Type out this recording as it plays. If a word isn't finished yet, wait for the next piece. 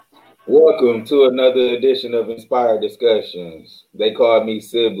Welcome to another edition of Inspired Discussions. They call me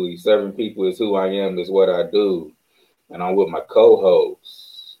Sibley. Serving people is who I am, is what I do. And I'm with my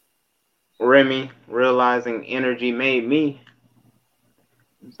co-host. Remy, realizing energy made me.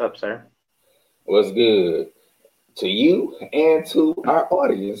 What's up, sir? What's good? To you and to our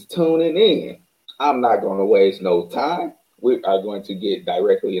audience tuning in. I'm not going to waste no time. We are going to get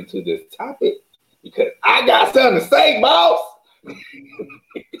directly into this topic because I got something to say, boss.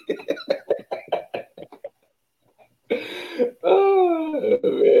 Oh,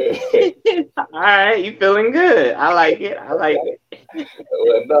 man. All right, you feeling good. I like it.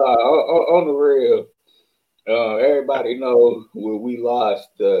 Well, no, on the real, everybody know when we lost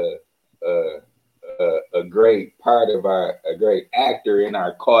a great part of a great actor in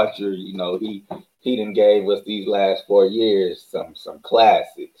our culture. You know, he done gave us these last 4 years some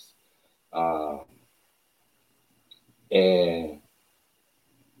classics, and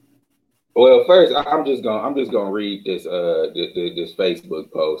well, first I'm just gonna read this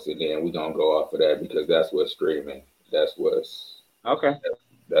Facebook post, and then we're gonna go off of that because that's what's screaming. That's what's okay.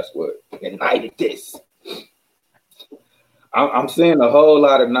 That's what ignited this. I'm seeing a whole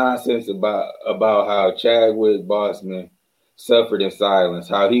lot of nonsense about how Chadwick Boseman suffered in silence,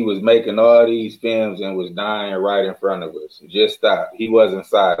 how he was making all these films and was dying right in front of us. Just stop. He wasn't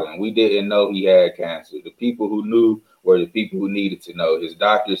silent. We didn't know he had cancer. The people who knew were the people who needed to know. His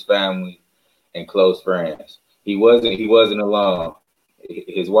doctor's family and close friends. He wasn't alone.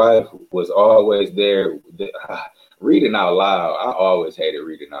 His wife was always there. Reading out loud. I always hated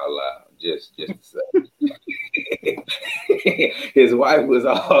reading out loud. Just to say. His wife was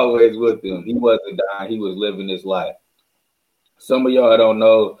always with him. He wasn't dying. He was living his life. Some of y'all don't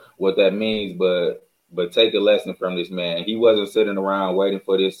know what that means, but take a lesson from this man. He wasn't sitting around waiting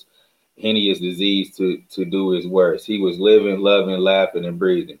for this hideous disease to do his worst. He was living, loving, laughing, and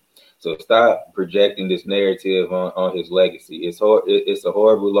breathing. So stop projecting this narrative on his legacy. It's a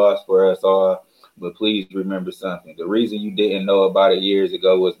horrible loss for us all. But please remember something. The reason you didn't know about it years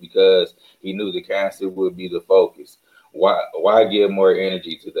ago was because he knew the cancer would be the focus. Why give more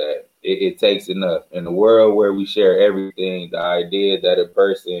energy to that? It takes enough. In a world where we share everything, the idea that a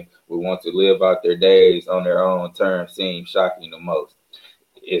person would want to live out their days on their own terms seems shocking the most.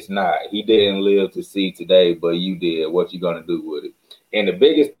 It's not. He didn't live to see today, but you did. What you gonna do with it? And the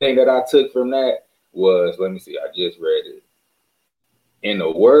biggest thing that I took from that was, let me see, I just read it. In a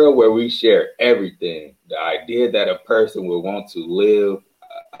world where we share everything, the idea that a person would want to live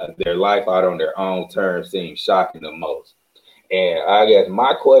their life out on their own terms seems shocking the most. And I guess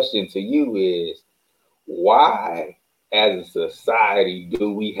my question to you is, why, as a society,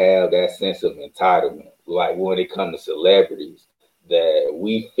 do we have that sense of entitlement? Like when it comes to celebrities, that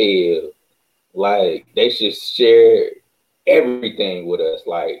we feel like they should share everything with us.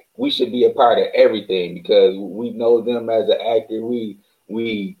 Like we should be a part of everything because we know them as an actor.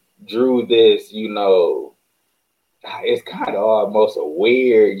 We drew this, it's kind of almost a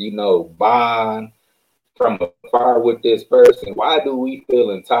weird, bond from afar with this person. Why do we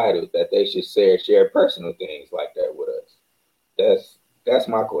feel entitled that they should share personal things like that with us? That's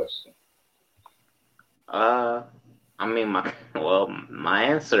my question. My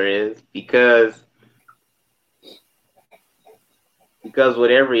answer is because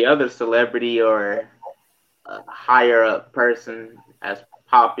with every other celebrity or higher up person as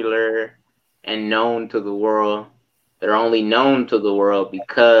popular and known to the world, they're only known to the world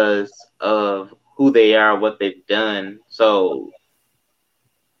because of who they are, what they've done. So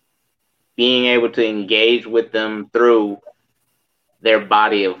being able to engage with them through their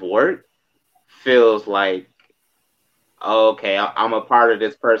body of work feels like, okay, I'm a part of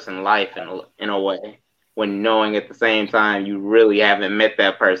this person's life in a way, when knowing at the same time you really haven't met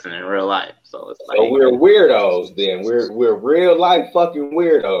that person in real life. So it's like, so we're weirdos then. We're real life fucking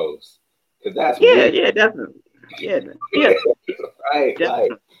weirdos. Cause that's weird. Definitely. Yeah. Right.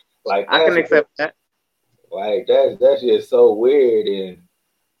 Definitely. Like I can accept that. Like that's just so weird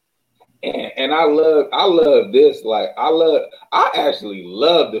and I love this. Like I actually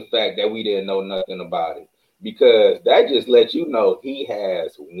love the fact that we didn't know nothing about it, because that just lets you know he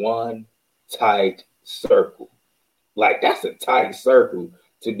has one tight circle. Like that's a tight circle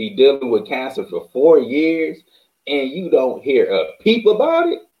to be dealing with cancer for 4 years and you don't hear a peep about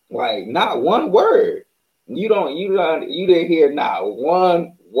it. Like not one word. You didn't hear not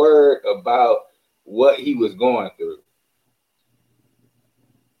one word about what he was going through.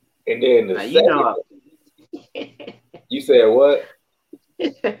 And then you said what?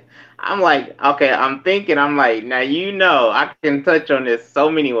 I'm like, okay, I'm like, now I can touch on this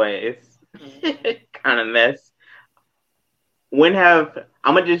so many ways. Kind of mess. when have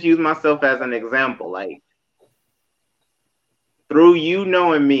I'm gonna just use myself as an example, like through you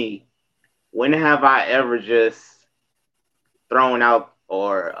knowing me, when have I ever just thrown out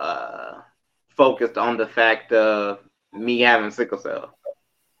or focused on the fact of me having sickle cell?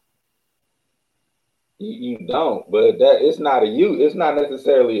 You don't, but that it's not a you. It's not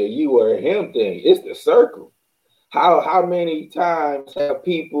necessarily a you or a him thing. It's the circle. How many times have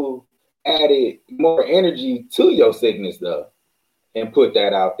people added more energy to your sickness though, and put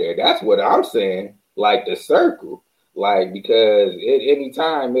that out there? That's what I'm saying. Like the circle, like because at any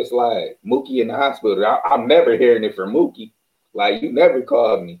time it's like Mookie in the hospital. I'm never hearing it from Mookie. Like you never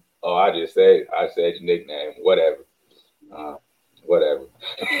called me. Oh, I said your nickname, whatever. Whatever.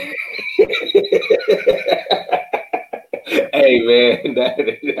 Hey man,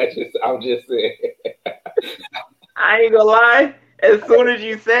 that's just I'm just saying. I ain't gonna lie. As soon as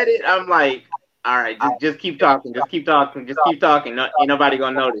you said it, I'm like, all right, just keep talking, just keep talking, just keep talking. No, ain't nobody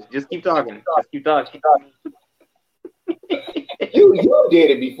gonna notice. Just keep talking, just keep talking. You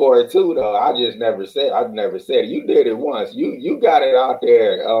did it before too, though. I've never said it. You did it once. You got it out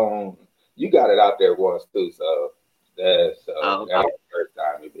there. You got it out there once too. So that's Okay. That's the first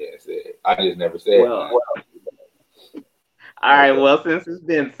time it being said. I just never said. Well, all right. Well, since it's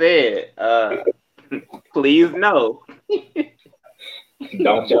been said, please know.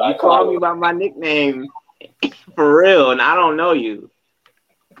 Don't you call me by my nickname for real, and I don't know you.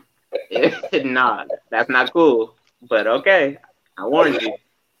 Nah, that's not cool. But okay, I warned you.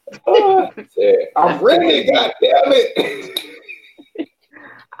 I'm ready. God damn it!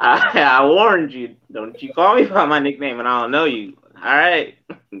 I warned you. Don't you call me by my nickname, and I don't know you. All right.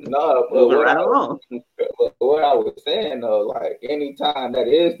 No, but right along. What I was saying though, like anytime that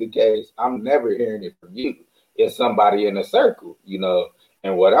is the case, I'm never hearing it from you. It's somebody in the circle, you know.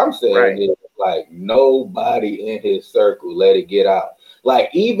 And what I'm saying is like nobody in his circle let it get out. Like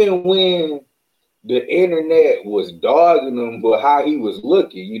even when the internet was dogging him for how he was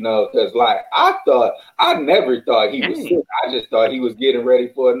looking, you know, because like I never thought he was sick. I just thought he was getting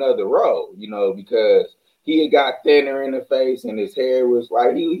ready for another role, you know, because he had got thinner in the face and his hair was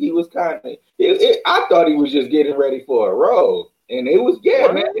like he was kind of. I thought he was just getting ready for a role, and it was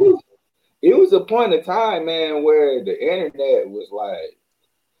man. It was a point of time, man, where the internet was like,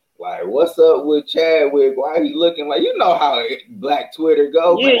 what's up with Chadwick? Why he looking like you know how Black Twitter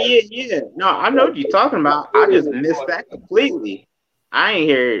go? Yeah. No, I know what you're talking about. I just missed that completely. I ain't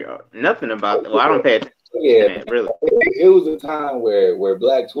hear nothing about that. Well, I don't pay attention. Yeah, really. It was a time where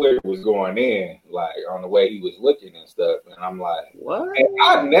Black Twitter was going in, like on the way he was looking and stuff, and I'm like, what? And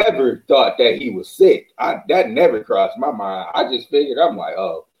I never thought that he was sick. That never crossed my mind. I just figured I'm like,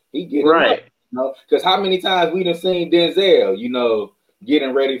 oh, he getting right, up, you know? Because how many times we done seen Denzel, you know,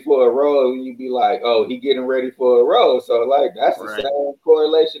 getting ready for a role, and you be like, oh, he getting ready for a role. So like that's the same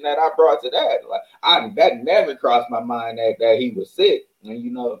correlation that I brought to that. Like that never crossed my mind that he was sick, and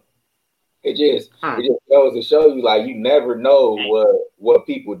you know. It just goes to show you, like, you never know what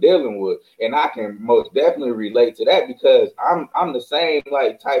people dealing with, and I can most definitely relate to that because I'm the same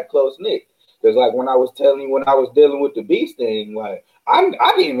like type close knit. Because like when I was telling you when I was dealing with the beast thing, like I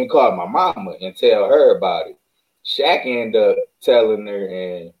didn't even call my mama and tell her about it. Shaq ended up telling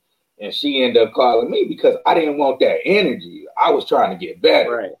her, and she ended up calling me because I didn't want that energy. I was trying to get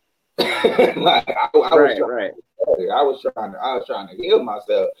better. Right. Like I was trying to heal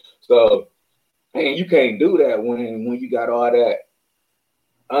myself. So, and you can't do that when you got all that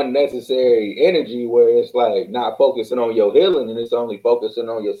unnecessary energy where it's like not focusing on your healing and it's only focusing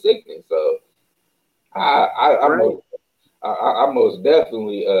on your sickness. So, I most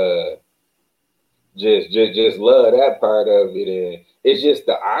definitely just love that part of it, and it's just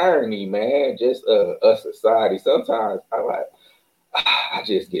the irony, man. Just a society. Sometimes I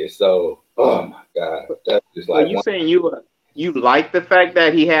just get so. Oh my God, that's just like. So you saying you like the fact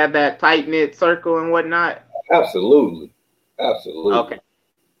that he had that tight knit circle and whatnot? Absolutely. Okay.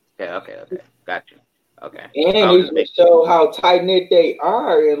 Got you. Okay. And it just show how tight knit they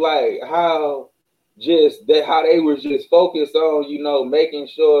are, and like how they were just focused on, you know, making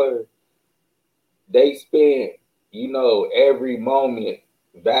sure they spent, you know, every moment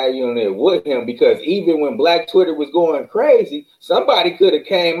valuing it with him, because even when Black Twitter was going crazy, somebody could have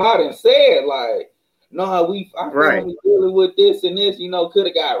came out and said like, no, our family dealing with this and this, you know, could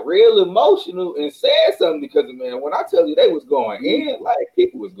have got real emotional and said something, because man, when I tell you they was going in, like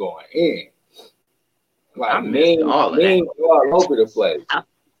people was going in. Like I missed all over the place.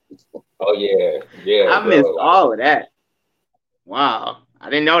 Oh yeah. I missed all of that. Wow. I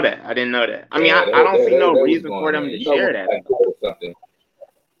didn't know that. I mean, I don't see no reason for them to share that. Something.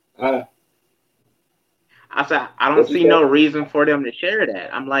 Huh? I said I don't What you see say? no reason for them to share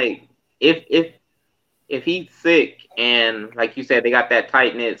that. I'm like, if he's sick and like you said, they got that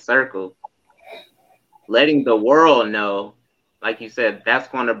tight knit circle, letting the world know, like you said, that's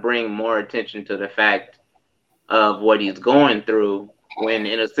going to bring more attention to the fact of what he's going through. When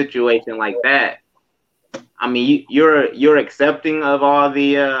in a situation like that, I mean, you're accepting of all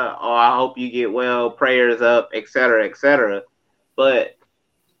the oh, I hope you get well, prayers up, etc., etc. But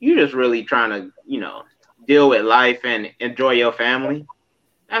you're just really trying to, deal with life and enjoy your family.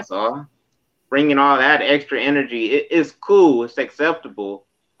 That's all. Bringing all that extra energy, it's cool. It's acceptable.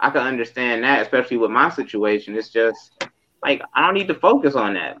 I can understand that, especially with my situation. It's just like I don't need to focus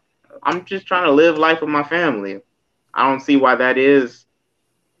on that. I'm just trying to live life with my family. I don't see why that is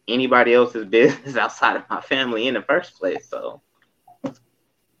anybody else's business outside of my family in the first place. So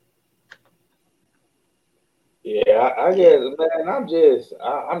Yeah, I guess, man. I'm just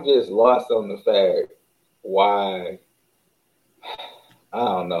lost on the fact why. I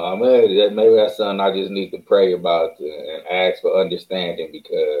don't know. I mean, maybe that's something I just need to pray about and ask for understanding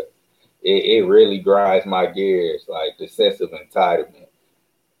because it really grinds my gears, like the sense of entitlement.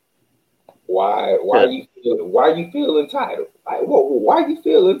 to Why you feel entitled? Like, why you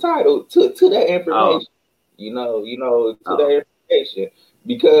feel entitled to that oh information? To oh that information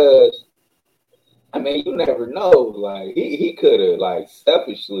because I mean, you never know. Like he could have like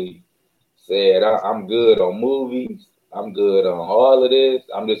selfishly said, I'm good on movies. I'm good on all of this.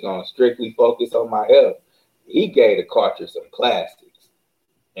 I'm just gonna strictly focus on my health. He gave the culture some classics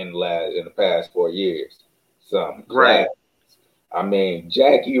in the past 4 years. Some right. classics. I mean,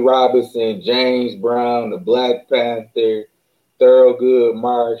 Jackie Robinson, James Brown, the Black Panther, Thurgood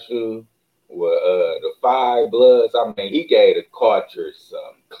Marshall, the Five Bloods. I mean, he gave the culture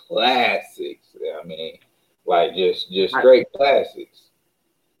some classics. I mean, like just How, straight classics.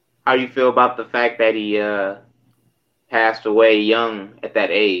 how you feel about the fact that he passed away young at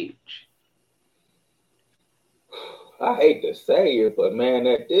that age? I hate to say it, but man,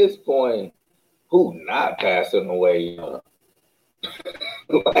 at this point, who not passing away young?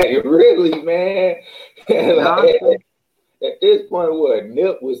 Like really, man. No, Like, at this point, what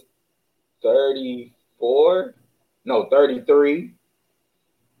Nip was 34? No, 33.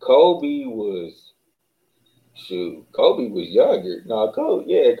 Kobe was Kobe was younger. No,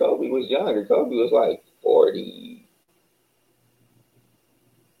 Kobe was younger. Kobe was like 40.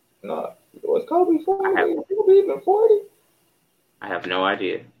 No, was Kobe I 40? have Was Kobe even 40? I have no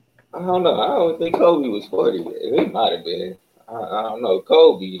idea. I don't know. I don't think Kobe was 40. He might have been. I don't know.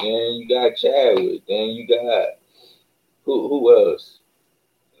 Kobe, then you got Chadwick, then you got who else?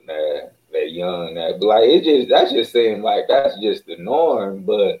 That young, that like it just that just seemed like that's just the norm.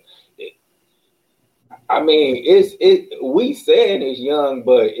 But I mean, we saying it's young,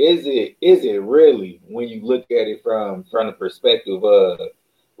 but is it really when you look at it from the perspective of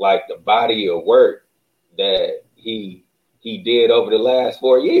like the body of work that he did over the last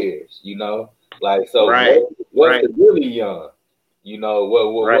 4 years, Like so Right, was right, it really young?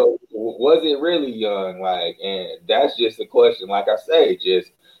 right. What was it really young? Like, and that's just a question. Like I say,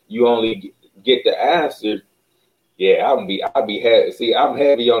 just you only get the answer. Yeah, I'll be heavy. See, I'm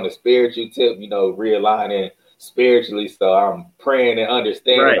heavy on the spiritual tip, realigning spiritually. So I'm praying and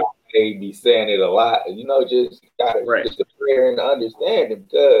understanding. Right, I may be saying it a lot, just gotta right. just a prayer and understanding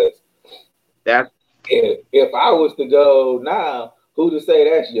because That's if I was to go now, who to say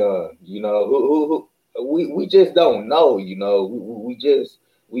that's young? We just don't know. We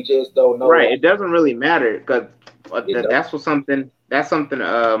just don't know right. right. It doesn't really matter because It don't. that's something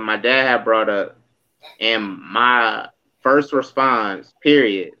my dad had brought up, and my first response,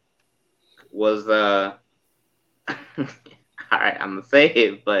 period, was all right. I'm gonna say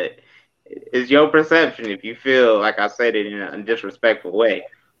it, but it's your perception if you feel like I said it in a disrespectful way.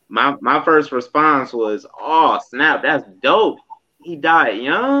 My first response was, "Oh snap, that's dope. He died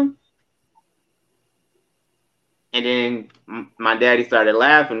young." And then my daddy started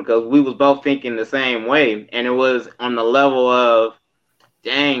laughing because we was both thinking the same way, and it was on the level of,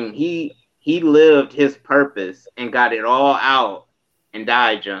 dang, he lived his purpose and got it all out and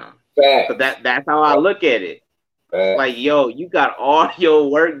died young. So Facts. that's how I look at it. Like, Facts. yo, you got all your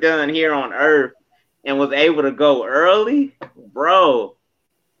work done here on Earth and was able to go early, bro.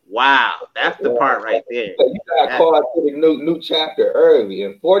 Wow, that's the part right there. You got That called to the new chapter early.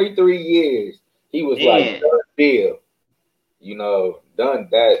 In 43 years, he was like man, done deal. Done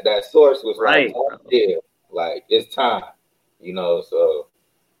that source was like right, done bro. deal. Like it's time. So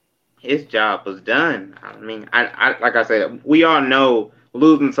His job was done. I mean, I like I said, we all know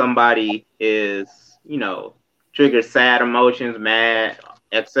losing somebody is, triggers sad emotions, mad,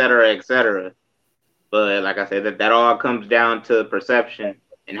 etc., etc. But like I said, that all comes down to perception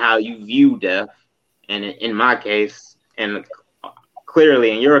and how you view death. And in my case, and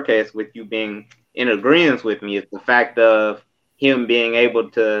clearly in your case, with you being in agreement with me, is the fact of him being able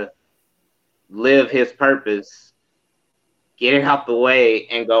to live his purpose, get it out the way,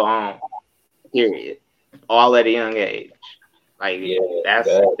 and go home. Period. All at a young age. Like, that's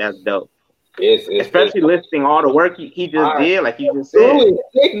dope. Especially listing all the work he just did, like you just said. Through his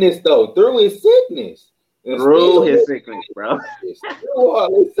sickness, though. Through his sickness. Through his sickness, bro. Through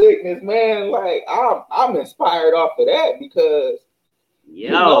all his sickness, man. Like, I'm inspired off of that because, you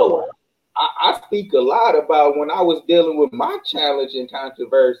know, I speak a lot about when I was dealing with my challenge and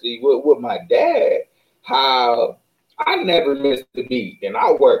controversy with my dad, how I never missed a beat and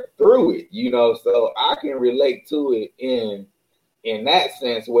I worked through it, you know, so I can relate to it in that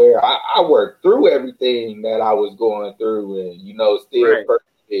sense where I worked through everything that I was going through and, you know, still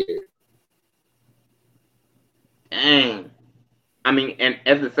persevered. Dang. I mean, and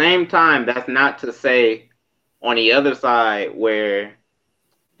at the same time, that's not to say on the other side where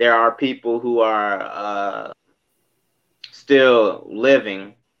there are people who are still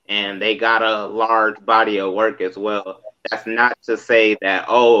living and they got a large body of work as well. That's not to say that,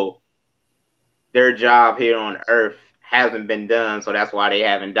 oh, their job here on earth hasn't been done, so that's why they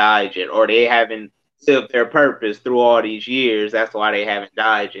haven't died yet, or they haven't lived their purpose through all these years, that's why they haven't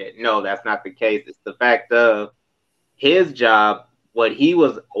died yet. No, that's not the case. It's the fact of his job,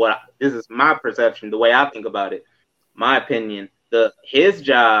 this is my perception, the way I think about it, my opinion, his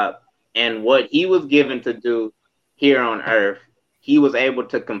job and what he was given to do here on earth, he was able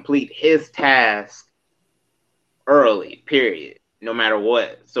to complete his task early, period, no matter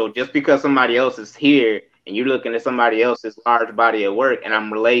what. So just because somebody else is here and you're looking at somebody else's large body of work, and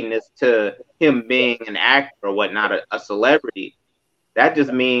I'm relating this to him being an actor or whatnot, a celebrity, that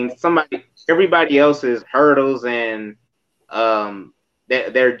just means everybody else's hurdles and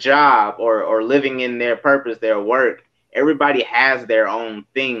their job or living in their purpose, their work, everybody has their own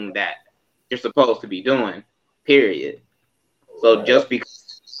thing that you're supposed to be doing, period. So just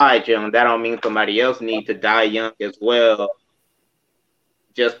because you die young, that don't mean somebody else need to die young as well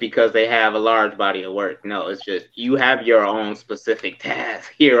just because they have a large body of work. No, it's just you have your own specific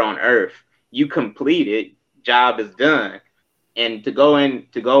task here on earth. You complete it, job is done. And to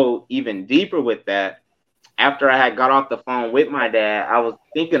go even deeper with that, after I had got off the phone with my dad, I was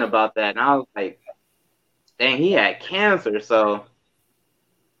thinking about that, and I was like, dang, he had cancer. So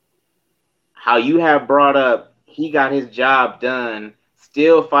how you have brought up, he got his job done,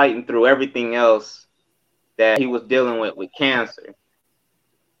 still fighting through everything else that he was dealing with cancer.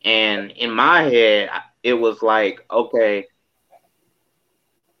 And in my head, it was like, okay,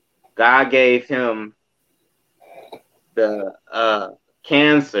 God gave him the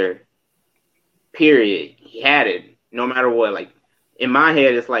cancer, period. He had it no matter what. Like, in my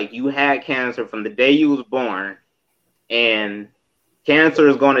head, it's like you had cancer from the day you was born, and cancer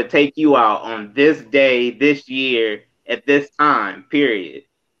is going to take you out on this day, this year, at this time, period.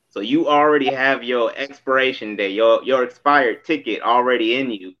 So you already have your expiration day, your expired ticket already in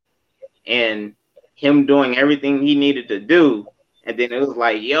you. And him doing everything he needed to do. And then it was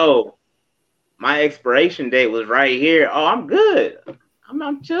like, yo, my expiration date was right here. Oh, I'm good.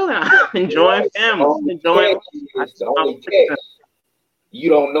 I'm chilling. I'm enjoying family. I'm enjoying. You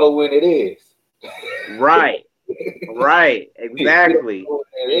don't know when it is. Right. Right. Exactly.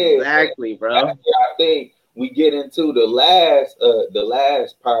 Exactly, bro. I think we get into the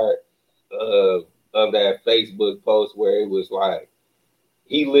last part of that Facebook post where it was like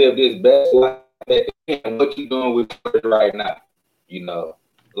he lived his best life. And what you doing with it right now? You know,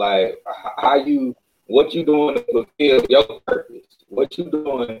 like what you doing to fulfill your purpose? What you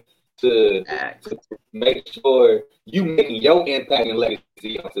doing to make sure you making your impact and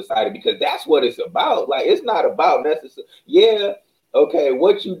legacy on society? Because that's what it's about. Like, it's not about necessarily, okay,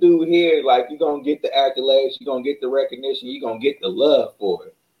 what you do here, like, you're going to get the accolades, you're going to get the recognition, you're going to get the love for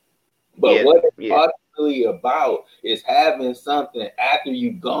it. But what it's ultimately about is having something after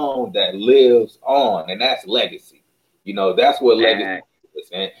you've gone that lives on, and that's legacy. You know, that's what legacy is,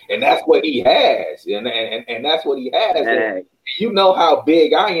 and that's what he has, and that's what he has. And you know how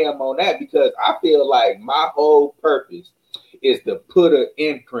big I am on that, because I feel like my whole purpose is to put an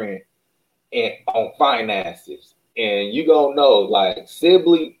imprint on finances. And you gonna know, like,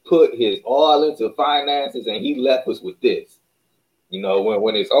 Sibley put his all into finances, and he left us with this. You know,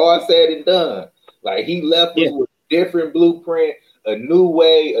 when it's all said and done, like, he left us with a different blueprint, a new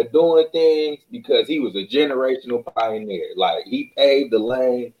way of doing things, because he was a generational pioneer. Like, he paved the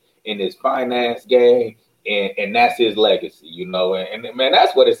lane in his finance game, and that's his legacy, you know. And man,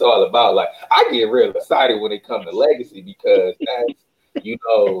 that's what it's all about. Like, I get real excited when it comes to legacy because that's, you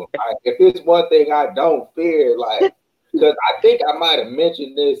know, if it's one thing I don't fear, like, because I think I might have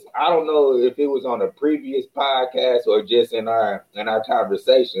mentioned this. I don't know if it was on a previous podcast or just in our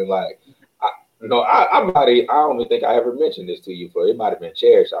conversation. Like, I don't even think I ever mentioned this to you. For it might have been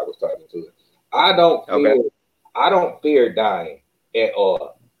Cherish I was talking to. I don't fear dying at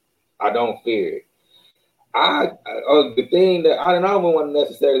all. I don't fear it. The thing that I don't even want to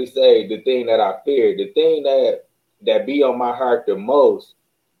necessarily say the thing that I fear. The thing that be on my heart the most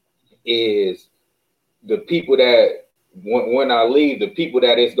is the people that when I leave, the people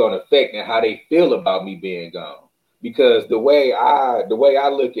that it's going to affect and how they feel about me being gone. Because the way I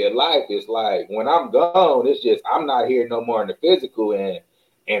look at life is like when I'm gone, it's just I'm not here no more in the physical,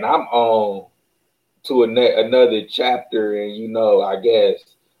 and I'm on to another chapter, and you know, I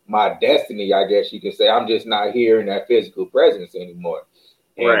guess my destiny, I guess you could say. I'm just not here in that physical presence anymore,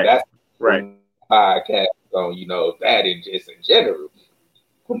 and that's right. Podcast on, you know, that in just in general.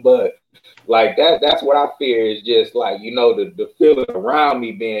 But like that's what I fear is just like, you know, the feeling around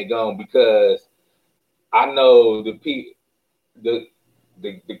me being gone, because I know the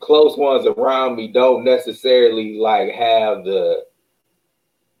close ones around me don't necessarily like have the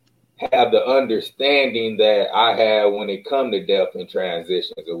understanding that I have when it come to death and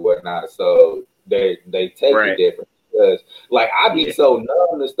transitions and whatnot. So they take it different, because like I be so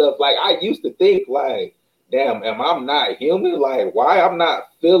numb to stuff. Like I used to think like, damn, am I not human? Like why I'm not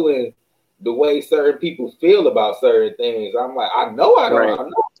feeling the way certain people feel about certain things? I'm like, I know I don't. I'm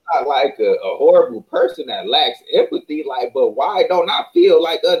not like a horrible person that lacks empathy. Like, but why don't I feel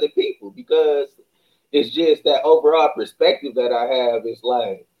like other people? Because it's just that overall perspective that I have. It's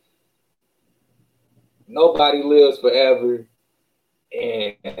like nobody lives forever,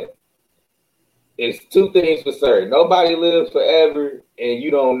 and it's two things for certain. Nobody lives forever, and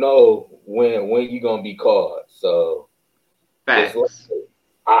you don't know when you're gonna be called. So Facts.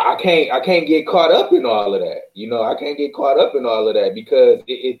 I can't get caught up in all of that. You know, I can't get caught up in all of that because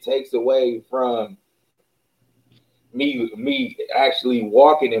it takes away from me actually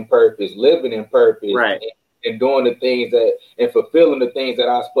walking in purpose, living in purpose, and doing the things that and fulfilling the things that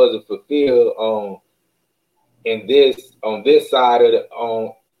I'm supposed to fulfill on this side of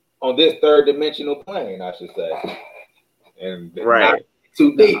on this third dimensional plane, I should say. And not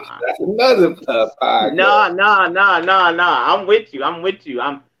too deep. That's another podcast. No. I'm with you.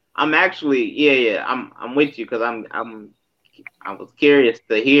 I'm actually I'm with you because I was curious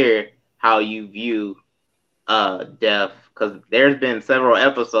to hear how you view death, because there's been several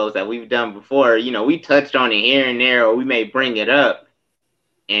episodes that we've done before. You know, we touched on it here and there, or we may bring it up,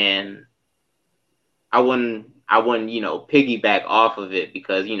 and I wouldn't, you know, piggyback off of it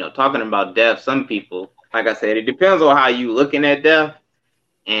because, you know, talking about death, some people, like I said, it depends on how you looking at death.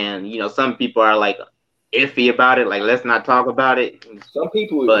 And, you know, some people are like iffy about it. Like, let's not talk about it. Some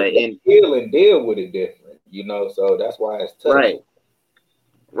people feel and deal with it different, you know, so that's why it's tough.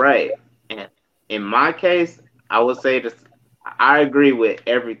 Right. And in my case, I would say this, I agree with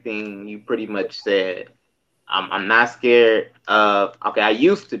everything you pretty much said. I'm not scared of, I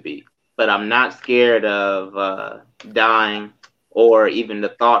used to be, but I'm not scared of dying or even the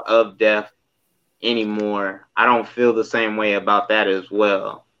thought of death anymore. I don't feel the same way about that as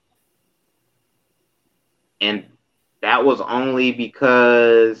well. And that was only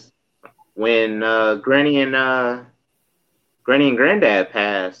because when Granny and Granddad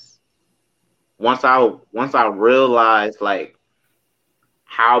passed, once I realized like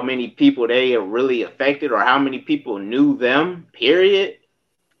how many people they really affected or how many people knew them, period,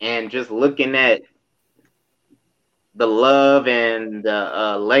 and just looking at the love and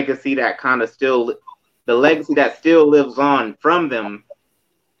the legacy that still lives on from them,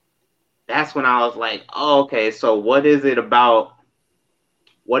 that's when I was like, oh, okay, so what is it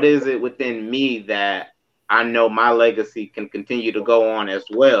within me that I know my legacy can continue to go on as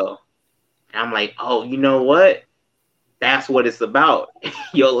well? And I'm like, oh, you know what? That's what it's about.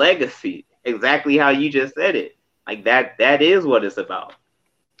 Your legacy. Exactly how you just said it. Like that is what it's about.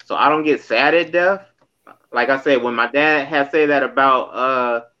 So I don't get sad at death. Like I said, when my dad had said that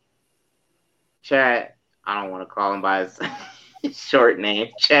about Chad, I don't want to call him by his short name,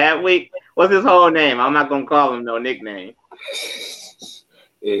 Chadwick. What's his whole name? I'm not gonna call him no nickname.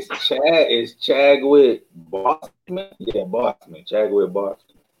 It's Chadwick Boseman. Yeah, Boseman. Chadwick Boseman.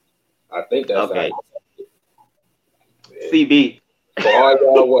 I think that's okay. CB. For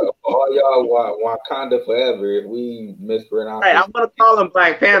all y'all Wakanda forever, if we mispronounce. Right, I'm gonna call him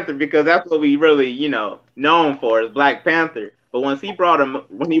Black Panther because that's what we really, you know, known for is Black Panther. But when he brought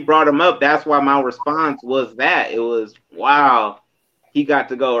him up, that's why my response was that. It was, wow, he got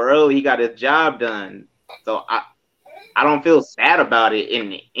to go early. He got his job done. So I don't feel sad about it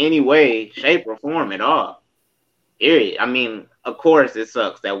in any way, shape, or form at all. Period. I mean, of course, it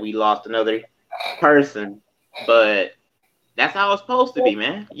sucks that we lost another person, but that's how it's supposed to be,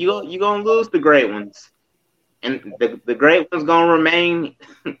 man. You gonna lose the great ones, and the great ones gonna remain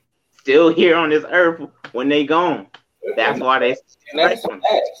still here on this earth when they gone. That's why they. And that's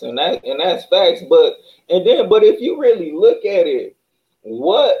facts, and that's facts. But if you really look at it,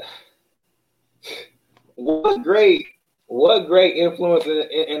 what great influence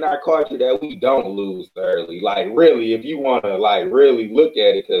in our culture that we don't lose early. Like really, if you want to like really look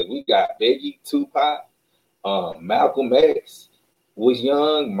at it, because we got Biggie, Tupac, Malcolm X was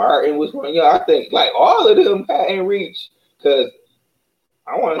young, Martin was young. I think like all of them hadn't reached, because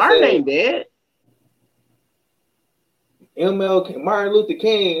I want to say Martin ain't dead. MLK, Martin Luther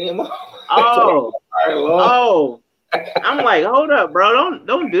King. Oh. I'm like, hold up, bro.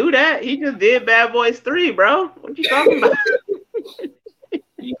 Don't do that. He just did Bad Boys 3, bro. What you talking about?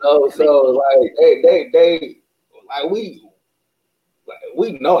 So like they like we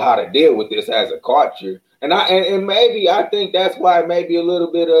know how to deal with this as a culture. And maybe I think that's why maybe a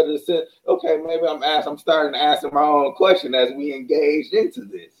little bit of the sense, okay, maybe I'm starting to answer my own question as we engage into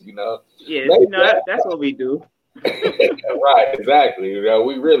this, Yeah, that's what we do. Right, exactly.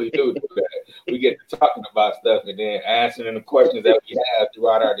 We really do that. We get to talking about stuff and then answering the questions that we have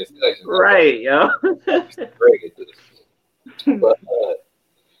throughout our discussions. Right, yo. But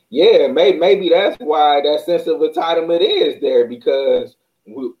yeah, maybe that's why that sense of entitlement is there, because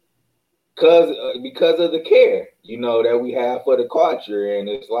of the care, that we have for the culture, and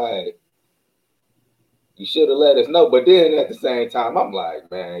it's like you should have let us know. But then at the same time, I'm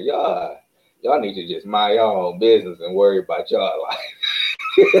like, man, y'all need to just mind your own business and worry about y'all life.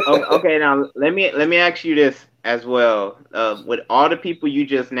 Okay, now let me ask you this as well. With all the people you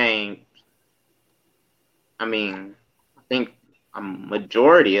just named, I mean, I think a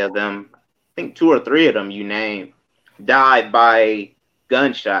majority of them, I think 2 or 3 of them you named, died by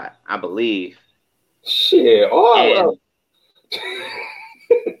gunshot, I believe. Shit, all of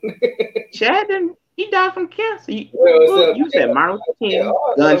Chad, he died from cancer. You said Martin Luther King,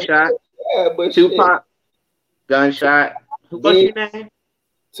 gunshot. Yeah, but Tupac, gunshot. What's your name?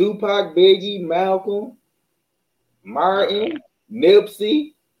 Tupac, Biggie, Malcolm, Martin,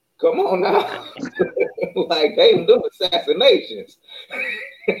 Nipsey. Come on now. Like, they do assassinations.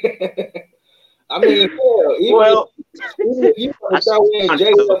 I mean, even if you want to throw in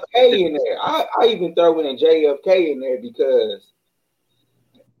JFK in there, I even throw in JFK in there because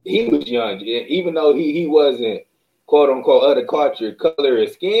he was young. Even though he wasn't, quote unquote, other culture, color of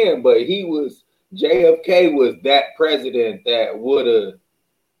skin, but JFK was that president that would have,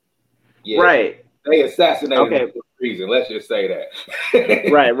 right. They assassinated him for a reason. Let's just say that.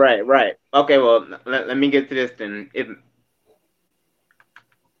 Right. Okay, well, let me get to this then.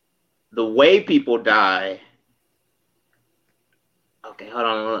 The way people die. Okay, hold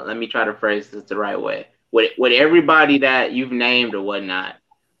on. Let me try to phrase this the right way. With everybody that you've named or whatnot,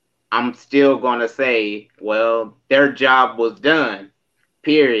 I'm still gonna say, well, their job was done.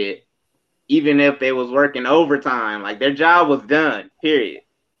 Period. Even if they was working overtime, like their job was done. Period.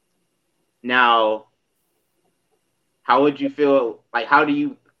 Now, how would you feel? Like, how do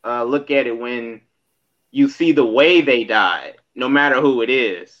you look at it when you see the way they died, no matter who it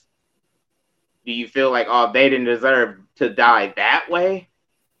is? Do you feel like, oh, they didn't deserve to die that way?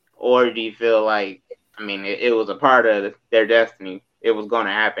 Or do you feel like, I mean, it was a part of their destiny. It was going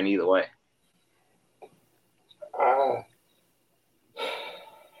to happen either way.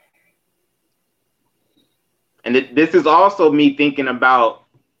 And this is also me thinking about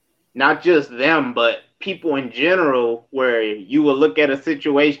not just them, but people in general, where you will look at a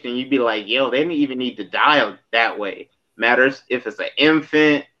situation and you'd be like, yo, they didn't even need to die that way. Matters if it's an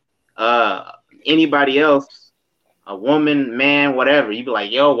infant, anybody else, a woman, man, whatever. You'd be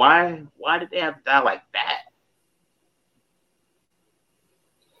like, yo, why did they have to die like that?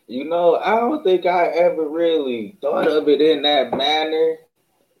 I don't think I ever really thought of it in that manner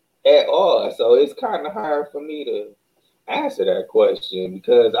at all. So it's kind of hard for me to answer that question,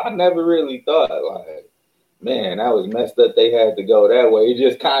 because I never really thought like, man, that was messed up. They had to go that way. It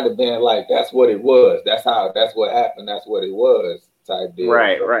just kind of been like, that's what it was. That's what happened. That's what it was type deal.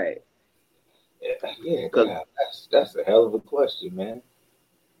 Right. Yeah, that's a hell of a question, man.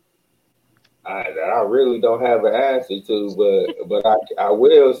 I really don't have an answer to, but I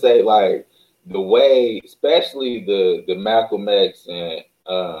will say, like, the way, especially the Malcolm X and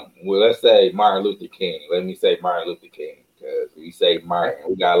well, let's say Martin Luther King. Let me say Martin Luther King, because We say Martin.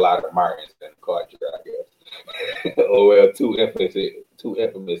 We got a lot of Martins in the culture, I guess. Oh well, two infamous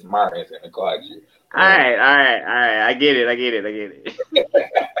Martins in the culture. All right. I get it.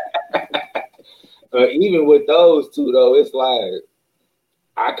 Even with those two, though, it's like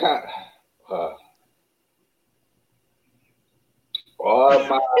I can't. All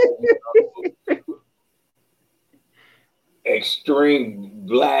my extreme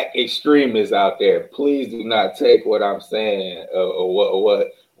black extremists out there, please do not take what I'm saying or what.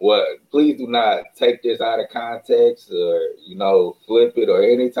 Please do not take this out of context or flip it or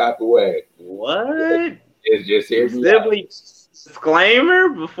any type of way. What? It's just here. Simply disclaimer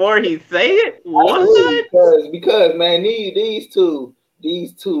before he say it. What? Because man, these two,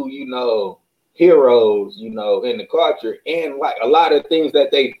 heroes, in the culture, and like a lot of things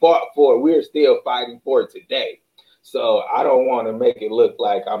that they fought for, we're still fighting for today. So I don't want to make it look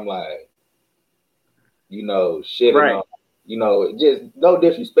like I'm like, shitting on, just no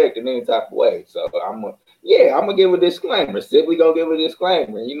disrespect in any type of way. So I'm gonna give a disclaimer. Simply gonna give a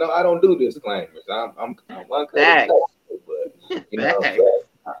disclaimer. I don't do disclaimers. I'm uncomfortable, but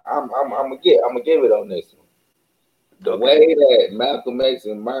I'm gonna give it on this one. The way that Malcolm X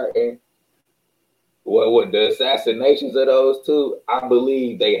and Martin, what the assassinations of those two, I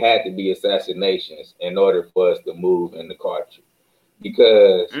believe they had to be assassinations in order for us to move in the culture,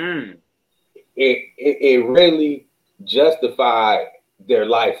 because it really justified their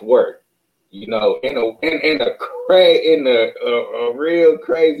life's work, in a real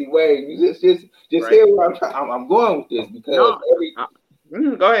crazy way. You just right. Hear where I'm going with this, because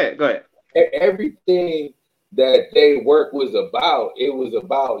go ahead. Everything that they work was about, it was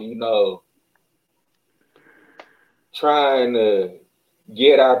about, trying to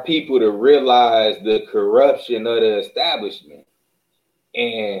get our people to realize the corruption of the establishment.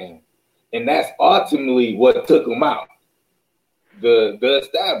 And that's ultimately what took them out. The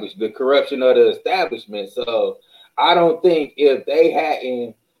corruption of the establishment. So I don't think if they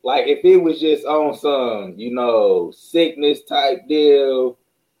hadn't, like, if it was just on some, sickness type deal,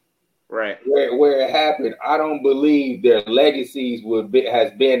 right, where it happened, I don't believe their legacies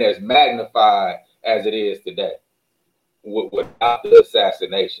has been as magnified as it is today without the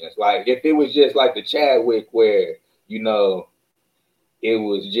assassinations. Like, if it was just like the Chadwick, where it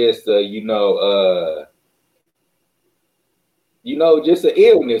was just just an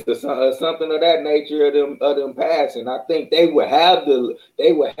illness or something of that nature of them passing, I think they would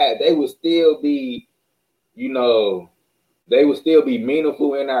still be, they would still be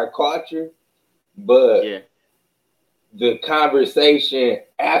meaningful in our culture, but the conversation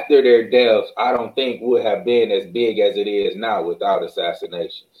after their deaths, I don't think would have been as big as it is now without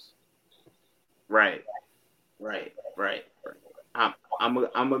assassinations. Right.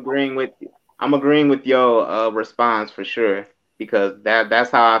 I'm agreeing with you. I'm agreeing with your response for sure, because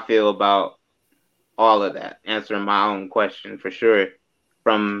that's how I feel about all of that. Answering my own question for sure,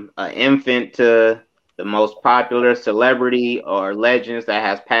 from an infant to the most popular celebrity or legends that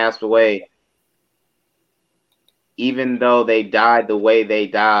has passed away. Even though they died the way they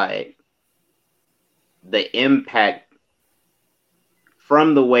died, the impact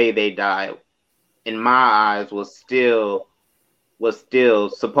from the way they died, in my eyes, was still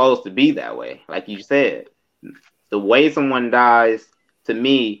supposed to be that way. Like you said, the way someone dies, to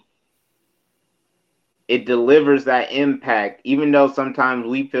me, it delivers that impact, even though sometimes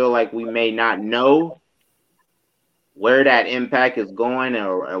we feel like we may not know where that impact is going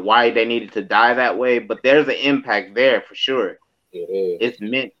or why they needed to die that way, but there's an impact there for sure. It's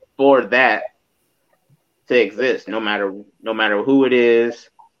meant for that to exist, no matter who it is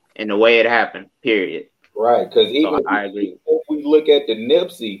and the way it happened, period. Right, because I agree. If we look at the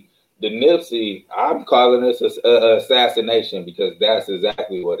Nipsey, I'm calling this an assassination, because that's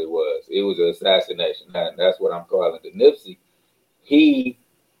exactly what it was. It was an assassination. That's what I'm calling the Nipsey.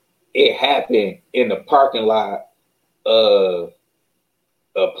 It happened in the parking lot of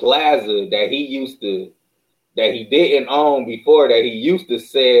a plaza that he didn't own before, that he used to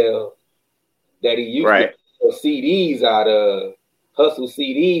sell, to sell CDs out of, hustle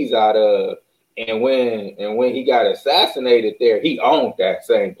CDs out of. And when he got assassinated there, he owned that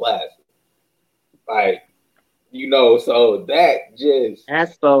same plaza. Like, so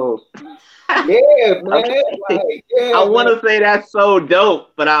that's so yeah, man. I want to say that's so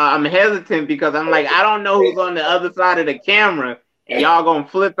dope, but I'm hesitant, because I'm like, I don't know who's on the other side of the camera, and y'all gonna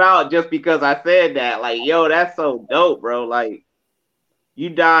flip out just because I said that. Like, yo, that's so dope, bro. Like, you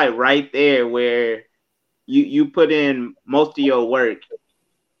die right there where you put in most of your work,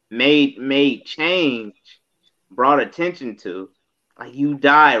 made change, brought attention to. Like, you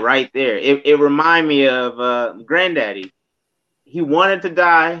die right there. It remind me of Granddaddy. he wanted to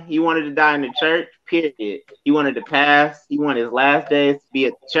die. He wanted to die in the church, period. He wanted to pass. He wanted his last days to be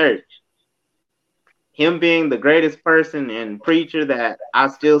at the church. Him being the greatest person and preacher that I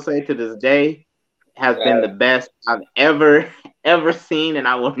still say to this day has been the best I've ever seen, and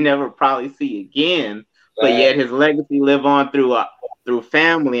I will never probably see again. But yet his legacy live on through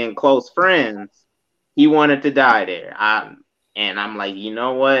family and close friends. He wanted to die there. And I'm like, you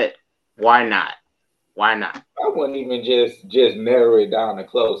know what? Why not? Why not? I wouldn't even just narrow it down to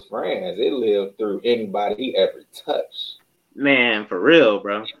close friends. It lived through anybody he ever touched. Man, for real,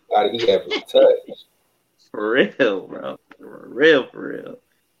 bro. Anybody he ever touched. For real, bro. For real.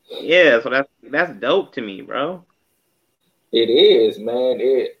 Yeah, so that's dope to me, bro. It is, man.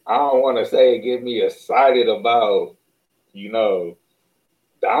 I don't want to say it get me excited about,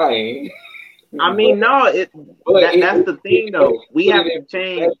 dying. I mean, no, that's the thing, though. We have to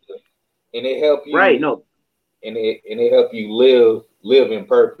change, and it help you, right? No, and it help you live in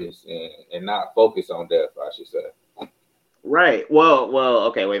purpose and not focus on death, I should say. Right. Well.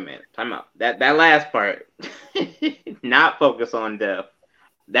 Okay. Wait a minute. Time out. That last part, not focus on death.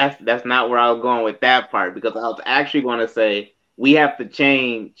 That's not where I was going with that part, because I was actually going to say we have to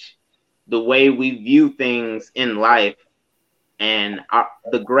change the way we view things in life. And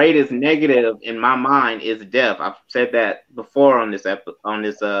the greatest negative in my mind is death. I've said that before on this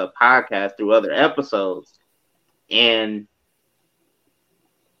podcast through other episodes. And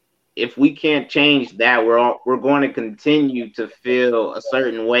if we can't change that, we're going to continue to feel a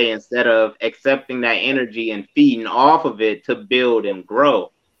certain way instead of accepting that energy and feeding off of it to build and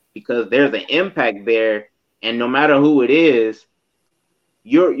grow. Because there's an impact there, and no matter who it is,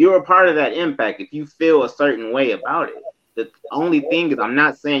 you're a part of that impact if you feel a certain way about it. The only thing is, I'm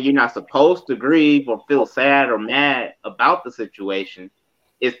not saying you're not supposed to grieve or feel sad or mad about the situation.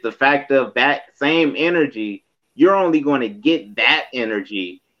 It's the fact of that same energy, you're only going to get that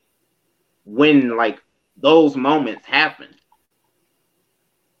energy when like those moments happen.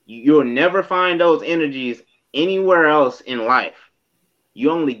 You'll never find those energies anywhere else in life.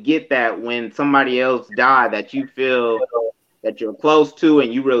 You only get that when somebody else died that you feel that you're close to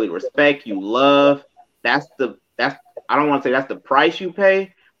and you really respect, you love. I don't want to say that's the price you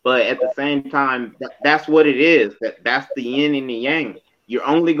pay, but at the same time, that's what it is. That's the yin and the yang. You're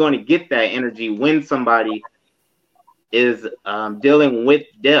only going to get that energy when somebody is dealing with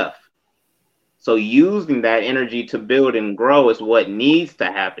death. So using that energy to build and grow is what needs to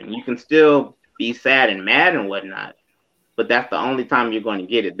happen. You can still be sad and mad and whatnot, but that's the only time you're going to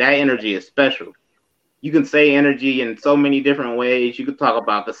get it. That energy is special. You can say energy in so many different ways. You could talk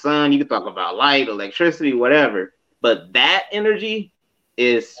about the sun, you could talk about light, electricity, whatever. But that energy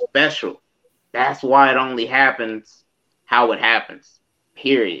is special. That's why it only happens how it happens.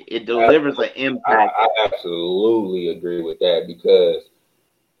 Period. It delivers an impact. I absolutely agree with that, because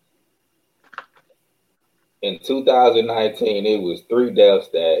in 2019, it was 3 deaths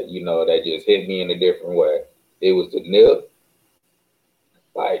that, that just hit me in a different way. It was the Nip.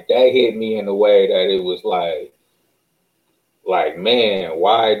 Like, that hit me in a way that it was like, man,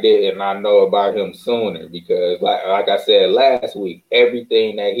 why didn't I know about him sooner? Because like I said last week,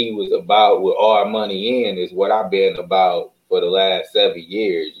 everything that he was about with All Money In is what I've been about for the last 7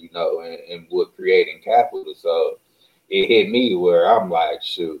 years, and with creating capital. So it hit me where I'm like,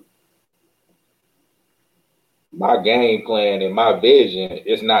 shoot, my game plan and my vision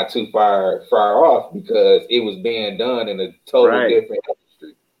is not too far off, because it was being done in a totally different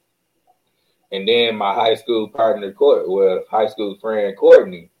industry. And then my high school partner, high school friend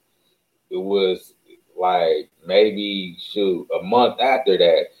Courtney, it was like maybe a month after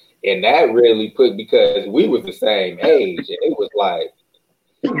that. And that really because we was the same age, and it was like,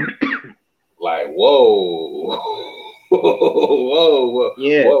 whoa. Whoa.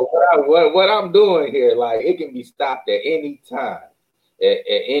 Yeah. What I'm doing here, like, it can be stopped at any time. At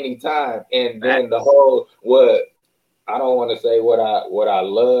any time. And then the whole I don't want to say what I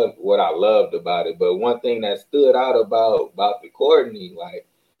loved about it, but one thing that stood out about the Courtney, like,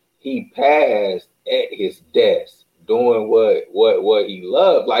 he passed at his desk doing what he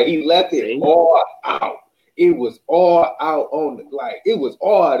loved. Like, he left it all out. It was all out it was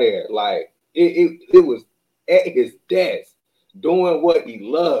all there. Like, it was at his desk doing what he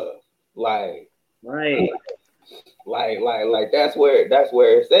loved. Like, right. Like that's where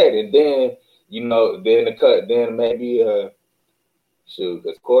it's at. And then, then maybe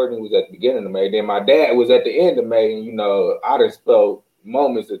because Courtney was at the beginning of May, then my dad was at the end of May, and I just felt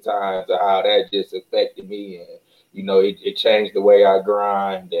moments of times of how that just affected me, and it changed the way I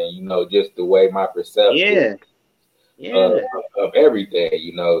grind, and just the way my perception of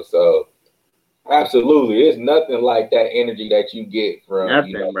everything, so Absolutely. It's nothing like that energy that you get from,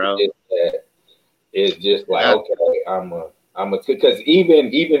 Nothing, bro. just that. It's just like, Nothing. okay, I'm a, because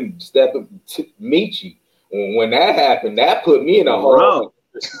even stepping to meet you, when that happened, that put me in a whole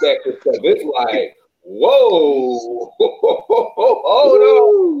perspective, because it's like, whoa, hold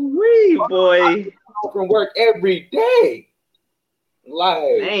on. Wee, boy. I come from work every day.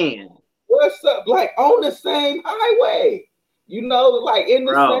 Like, man, what's up? Like on the same highway, like in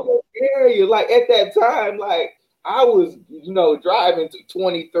the same area. Like at that time, like I was, driving to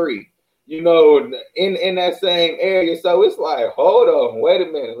 23, in that same area. So it's like, hold on, wait a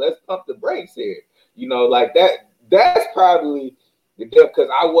minute, let's pump the brakes here. Like that's probably the because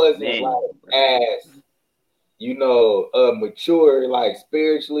I wasn't like as mature, like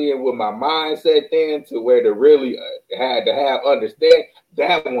spiritually and with my mindset then, to where to really had to have understand.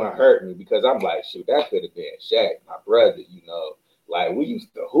 That one hurt me, because I'm like, shoot, that could have been Shaq, my brother, like we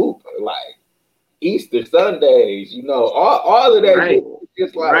used to hoop like Easter Sundays, all of that. Right.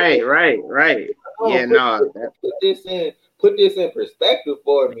 Just like, right. Yeah, put this in perspective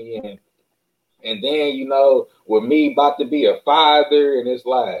for me, and then with me about to be a father, and it's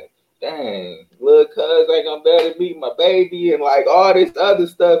like, dang, little cuz ain't gonna be able to meet my baby, and like all this other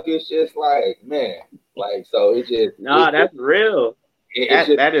stuff. It's just like, man, like, so it just that's real.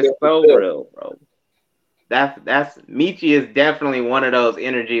 That is so real, bro. That's Michi is definitely one of those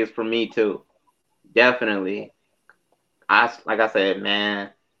energies for me too. Definitely. Like I said, man,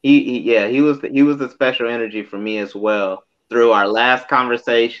 he was the special energy for me as well. Through our last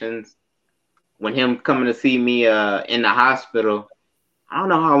conversations, when him coming to see me in the hospital. I don't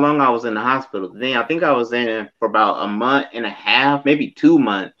know how long I was in the hospital. Then I think I was in for about a month and a half, maybe 2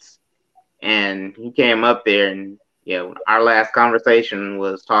 months. And he came up there, and our last conversation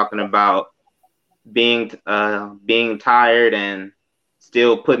was talking about being tired and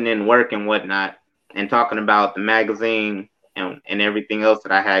still putting in work and whatnot, and talking about the magazine and everything else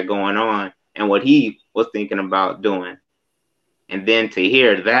that I had going on and what he was thinking about doing. And then to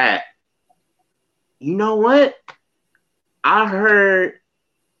hear that, you know what? I heard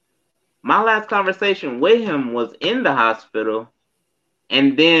my last conversation with him was in the hospital,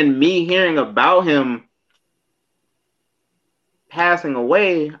 and then me hearing about him passing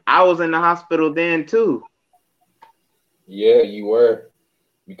away, I was in the hospital then too. Yeah, you were,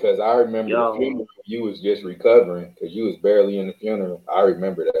 because I remember the funeral, you was just recovering, because you was barely in the funeral. I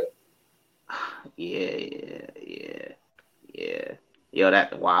remember that. Yeah. Yo,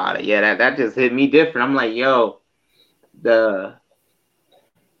 that's wild. Yeah, that just hit me different. I'm like, yo, the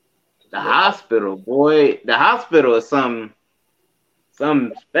hospital, boy, the hospital is something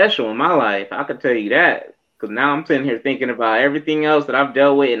special in my life. I could tell you that, because now I'm sitting here thinking about everything else that I've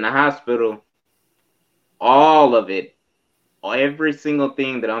dealt with in the hospital. All of it, every single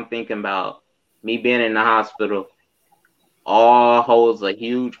thing that I'm thinking about, me being in the hospital, all holds a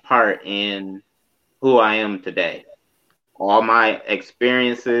huge part in who I am today. All my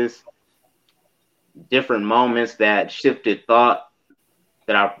experiences, different moments that shifted thought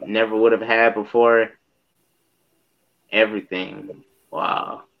that I never would have had before. Everything.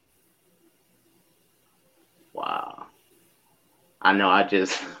 Wow. I know I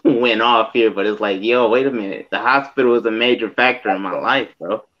just went off here, but it's like, yo, wait a minute. The hospital is a major factor in my life,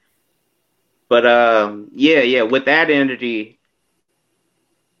 bro. But with that energy,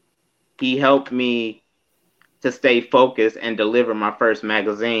 he helped me to stay focused and deliver my first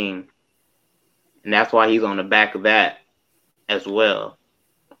magazine. And that's why he's on the back of that as well.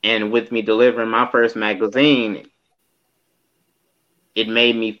 And with me delivering my first magazine, it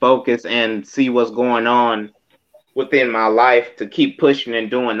made me focus and see what's going on within my life to keep pushing and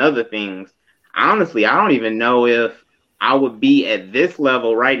doing other things. Honestly, I don't even know if I would be at this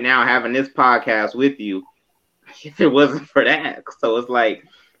level right now having this podcast with you if it wasn't for that. So it's like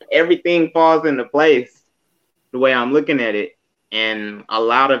everything falls into place the way I'm looking at it. And a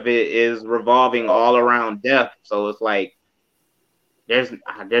lot of it is revolving all around death. So it's like there's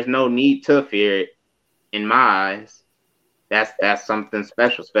no need to fear it in my eyes. That's something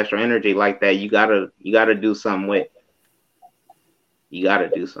special energy like that. You gotta do something with. You ever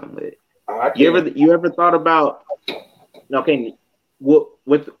thought about? Okay,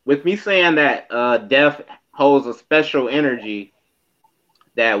 with me saying that death holds a special energy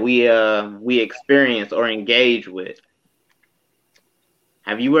that we experience or engage with.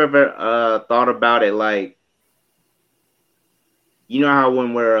 Have you ever thought about it, like, you know how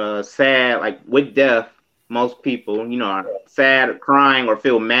when we're sad, like with death, most people, are sad, crying, or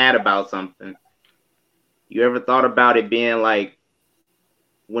feel mad about something. You ever thought about it being like,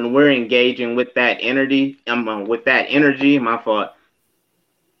 when we're engaging with that energy, my fault,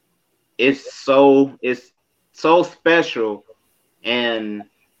 it's so special and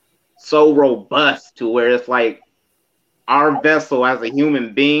so robust to where it's like our vessel as a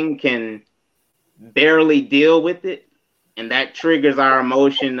human being can barely deal with it, and that triggers our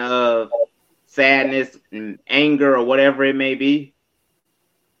emotion of sadness and anger or whatever it may be.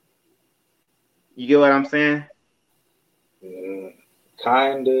 You get what I'm saying?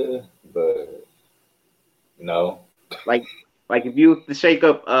 Kinda, but no. Like if you shake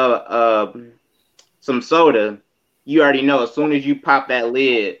up some soda, you already know as soon as you pop that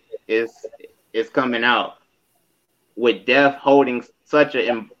lid, it's coming out. With death holding such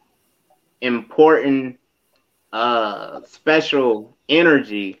an important special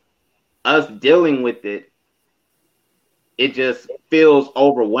energy, us dealing with it, it just feels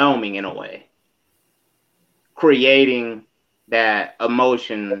overwhelming in a way, creating that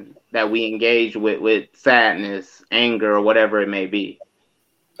emotion that we engage with sadness, anger, or whatever it may be.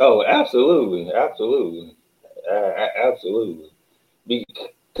 Oh, absolutely, absolutely, absolutely.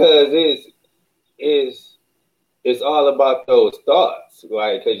 Because it's all about those thoughts,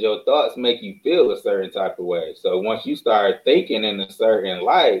 like, because your thoughts make you feel a certain type of way. So once you start thinking in a certain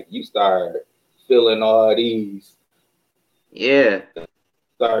light, you start feeling all these,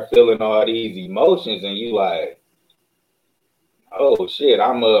 start feeling all these emotions, and you like, oh shit,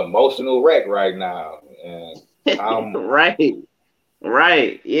 I'm an emotional wreck right now, and I'm right,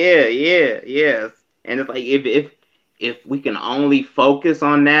 yes. And it's like if we can only focus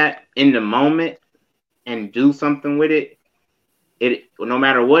on that in the moment and do something with it, no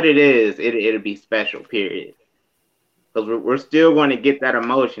matter what it is, it'll be special. Period. Because we're still going to get that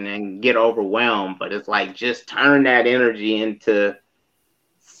emotion and get overwhelmed, but it's like just turn that energy into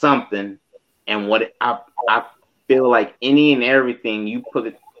something. And what I feel like any and everything you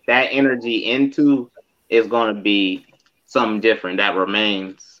put that energy into is going to be something different that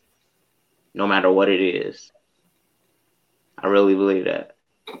remains, no matter what it is. I really believe that.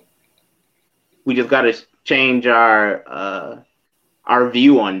 We just got to change our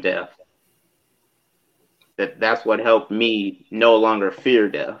view on death. That's what helped me no longer fear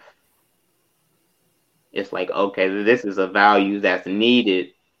death. It's like, okay, this is a value that's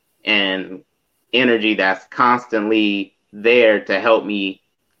needed and energy that's constantly there to help me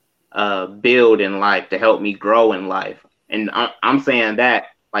build in life, to help me grow in life. And I'm saying that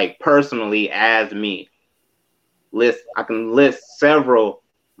like personally as me. I can list several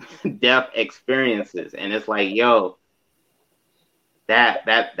death experiences, and it's like, yo,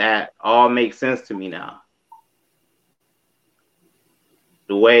 that all makes sense to me now.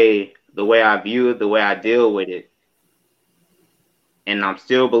 The way I view it, the way I deal with it. And I'm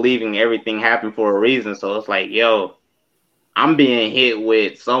still believing everything happened for a reason. So it's like, yo, I'm being hit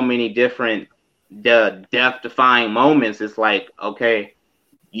with so many different death-defying moments. It's like, okay,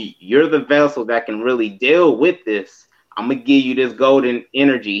 you're the vessel that can really deal with this. I'm going to give you this golden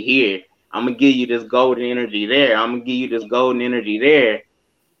energy here. I'm going to give you this golden energy there. I'm going to give you this golden energy there.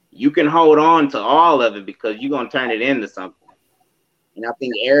 You can hold on to all of it because you're going to turn it into something. And I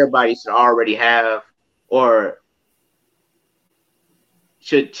think everybody should already have or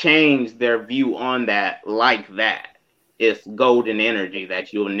should change their view on that like that. It's golden energy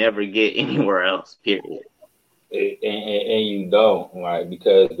that you'll never get anywhere else, period. And you don't, right?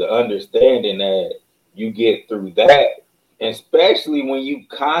 Because the understanding that you get through that, especially when you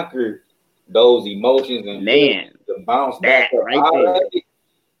conquer those emotions and to bounce back up out of it,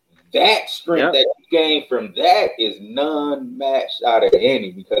 that strength that you gain from that is none matched out of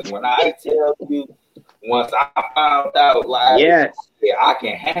any. Because when I tell you, once I found out, like, yeah, I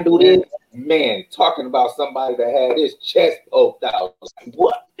can handle this, man, talking about somebody that had his chest poked out, like,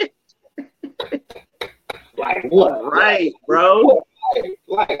 what? Like, what? Right, bro.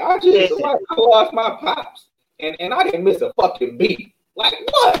 Like I just I lost my pops and I didn't miss a fucking beat. Like,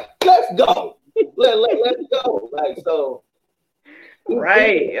 what? Let's go. Let's go. Like, so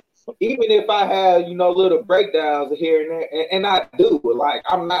right. Even if I have, little breakdowns here and there, and I do, but like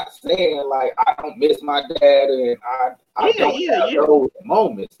I'm not saying like I don't miss my dad and I don't have those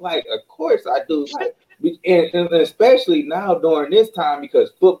moments. Like, of course I do. Like, and especially now during this time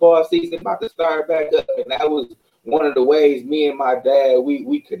because football season about to start back up, and that was one of the ways me and my dad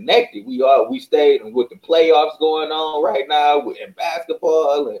we connected. We stayed with the playoffs going on right now in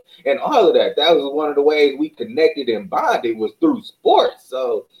basketball and all of that. That was one of the ways we connected and bonded was through sports.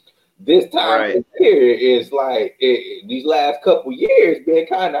 So this time of year is like these last couple years been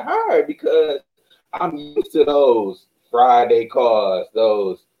kind of hard because I'm used to those Friday calls,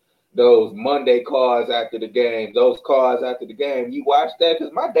 those Monday calls after the game, those calls after the game. You watch that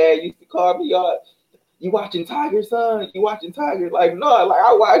because my dad used to call me you watching Tiger, son? You watching Tiger? Like, no, like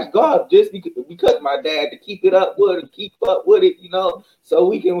I watch golf just because my dad to keep up with it, you know, so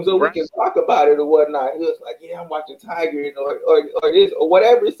we can talk about it or whatnot. He was like, yeah, I'm watching Tiger or this or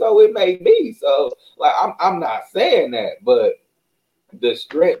whatever. So it may be. So like I'm not saying that, but the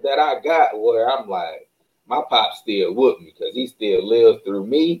strength that I got where I'm like, my pop still with me because he still lives through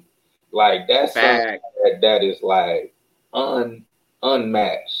me. Like that's something that is like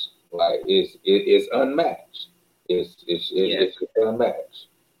unmatched. Like it's unmatched. It's unmatched.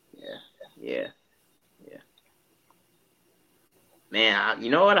 Yeah. Man, you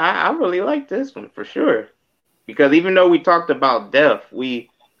know what? I really like this one for sure. Because even though we talked about death,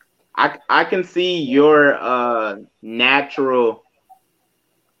 I can see your natural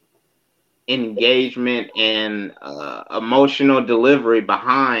engagement and emotional delivery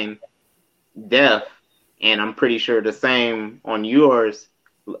behind death, and I'm pretty sure the same on yours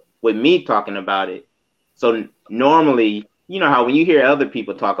with me talking about it. So normally, you know how when you hear other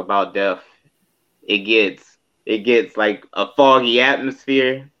people talk about death, it gets like a foggy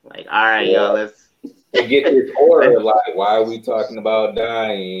atmosphere. Like, all right, y'all, let's get this order. Like, why are we talking about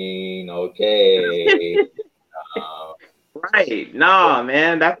dying? Okay. Right. No,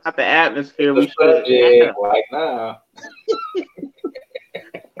 man, that's not the atmosphere we should have. Like, nah.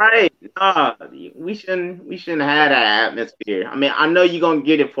 Right. No, we shouldn't have that atmosphere. I mean, I know you're gonna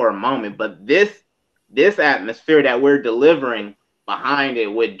get it for a moment, but this atmosphere that we're delivering behind it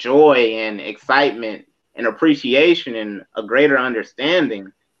with joy and excitement and appreciation and a greater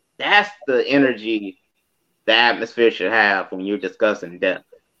understanding, that's the energy the atmosphere should have when you're discussing death.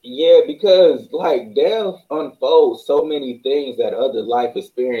 Yeah, because like death unfolds so many things that other life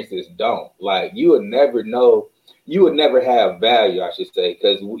experiences don't. Like you would never know, you would never have value, I should say,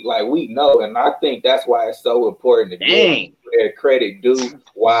 because we know, and I think that's why it's so important to give their credit due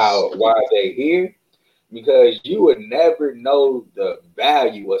while they're here, because you would never know the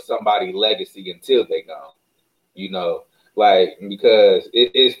value of somebody's legacy until they gone. You know, like because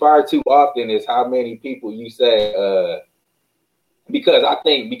it's far too often is how many people you say. Because I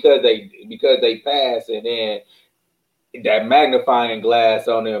think because they pass and then that magnifying glass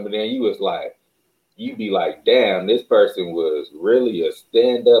on them, and then you be like, damn, this person was really a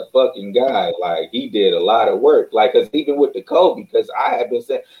stand-up fucking guy. Like he did a lot of work. Like, cause even with the Kobe, because I have been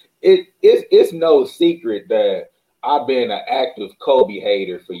saying it's no secret that I've been an active Kobe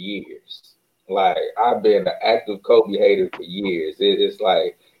hater for years. Like I've been an active Kobe hater for years.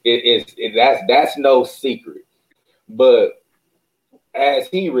 That's no secret. But as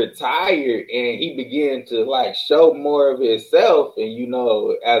he retired and he began to like show more of himself, and you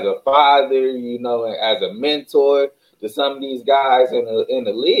know, as a father, you know, and as a mentor to some of these guys in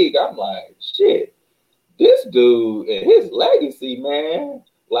the league, I'm like, shit, this dude and his legacy, man.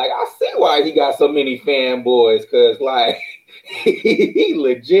 Like, I see why he got so many fanboys, cause like he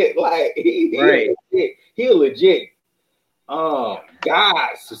legit, like he legit, God,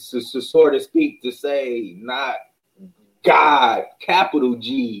 so sort of speak to say, not God, capital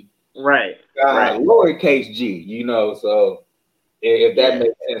G, right, God, lowercase g, you know. So if that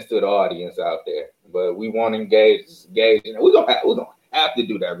makes sense to the audience out there, but we want to engage. We're gonna have to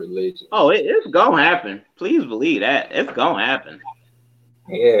do that religion. Oh, it's gonna happen. Please believe that it's gonna happen.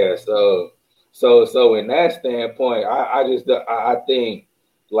 Yeah. So in that standpoint, I think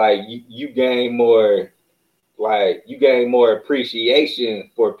like you gain more. Like you gain more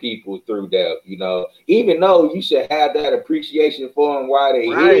appreciation for people through death, you know. Even though you should have that appreciation for them while they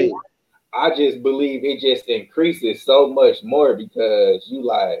here, I just believe it just increases so much more because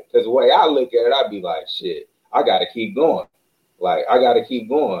because the way I look at it, I'd be like, shit, I gotta keep going. Like I gotta keep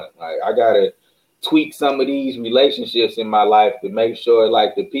going. Like I gotta tweak some of these relationships in my life to make sure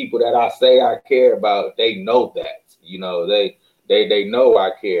like the people that I say I care about, they know that, you know, they know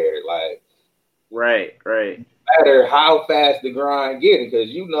I care. Like right. Matter how fast the grind getting, because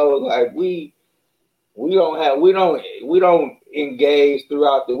you know, like we don't engage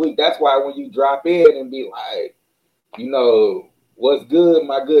throughout the week. That's why when you drop in and be like, you know, what's good,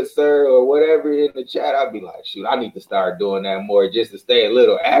 my good sir, or whatever in the chat, I'd be like, shoot, I need to start doing that more just to stay a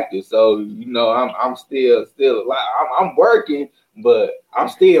little active. So you know, I'm still like I'm working, but I'm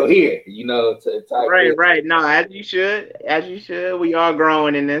still here. You know, right. No, as you should. We all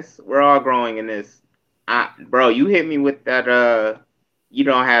growing in this. We're all growing in this. Bro, you hit me with that. You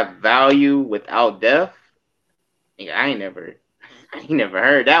don't have value without death. I ain't never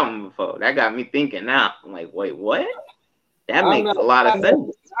heard that one before. That got me thinking now. I'm like, wait, what? That makes a lot of sense.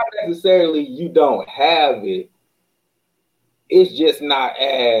 Not necessarily you don't have it. It's just not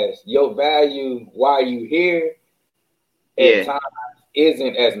as your value while you here. At times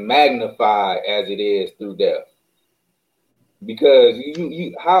isn't as magnified as it is through death. Because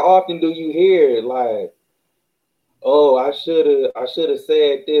you how often do you hear like, oh, I should have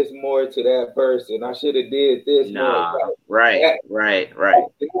said this more to that person. I should have did this more. Nah, Like, right, that, right, right.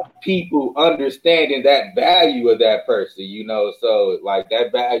 people understanding that value of that person, so like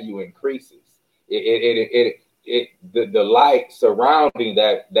that value increases. The light surrounding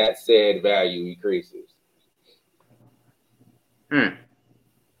that said value increases.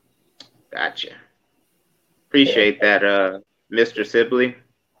 Gotcha. Appreciate that, Mr. Sibley.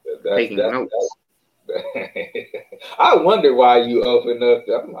 Taking notes. I wonder why you opened up.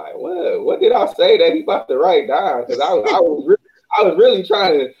 I'm like, what did I say that he about to write down? Because I was really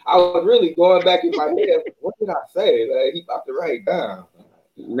trying to. I was really going back in my head. What did I say that he about to write down?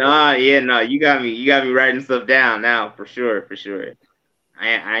 No, you got me writing stuff down now for sure.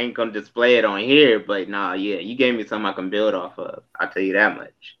 I ain't gonna display it on here, but nah, yeah, you gave me something I can build off of. I'll tell you that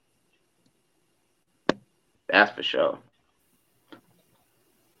much. That's for sure.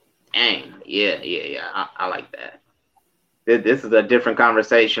 Dang, yeah. I like that. This is a different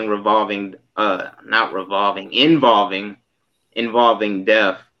conversation involving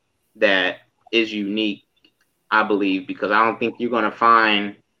death that is unique, I believe, because I don't think you're gonna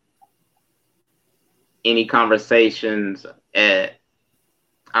find any conversations at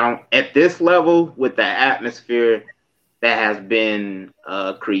this level with the atmosphere that has been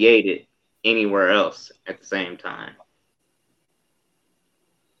created anywhere else at the same time.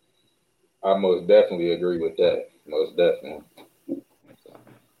 I most definitely agree with that. Most definitely.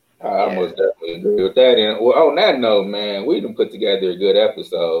 I most definitely agree with that. And well, on that note, man, we done put together a good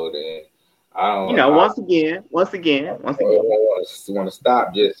episode, and once again, I want to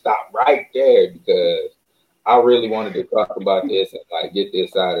stop right there because I really wanted to talk about this and like get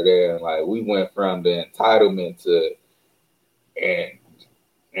this out of there. And like we went from the entitlement to and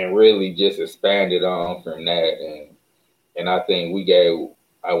really just expanded on from that. And I think we gave.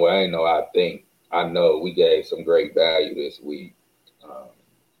 I know we gave some great value this week.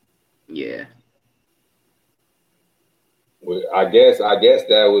 Yeah. I guess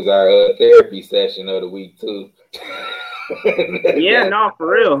that was our therapy session of the week too. Yeah, no, for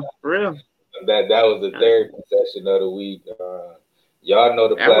real. That was the therapy session of the week. Y'all know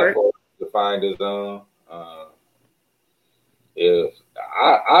the platform to find us on. If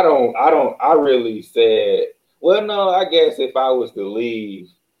I really said, well, no, I guess if I was to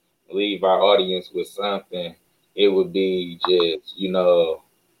leave our audience with something, it would be just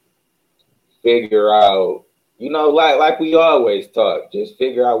figure out. Like we always talk, just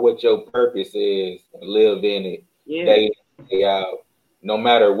figure out what your purpose is and live in it day in, day out, no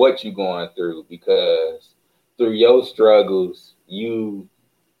matter what you're going through, because through your struggles, you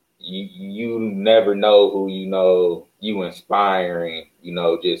never know who you inspiring,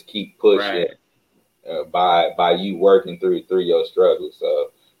 just keep pushing by you working through your struggles.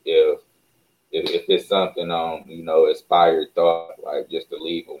 So if it's something on, inspired thought, like just to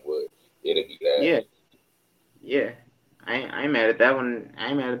leave them with, it'll be that. Yeah. I ain't mad at that one. I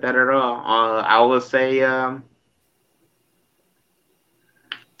ain't mad at that at all. I will say,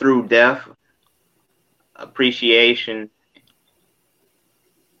 through death, appreciation.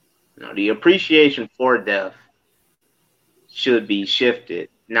 The appreciation for death should be shifted,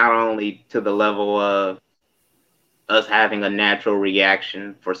 not only to the level of us having a natural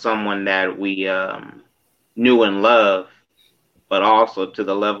reaction for someone that we knew and loved, but also to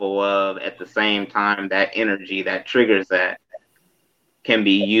the level of, at the same time, that energy that triggers that can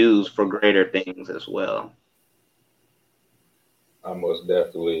be used for greater things as well. I most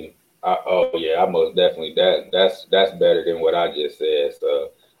definitely that's better than what I just said.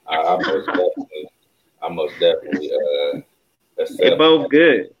 So I most definitely They both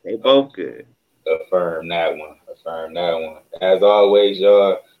good. Affirm that one. As always,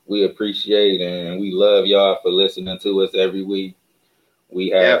 y'all, we appreciate and we love y'all for listening to us every week. We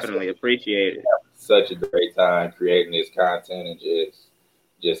have definitely appreciate it. Such a great time creating this content and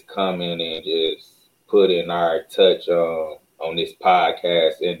just coming and just putting our touch on this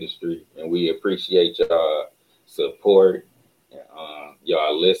podcast industry. And we appreciate y'all support,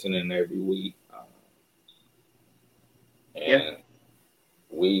 y'all listening every week. And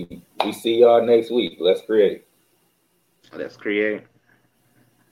we see y'all next week. Let's create.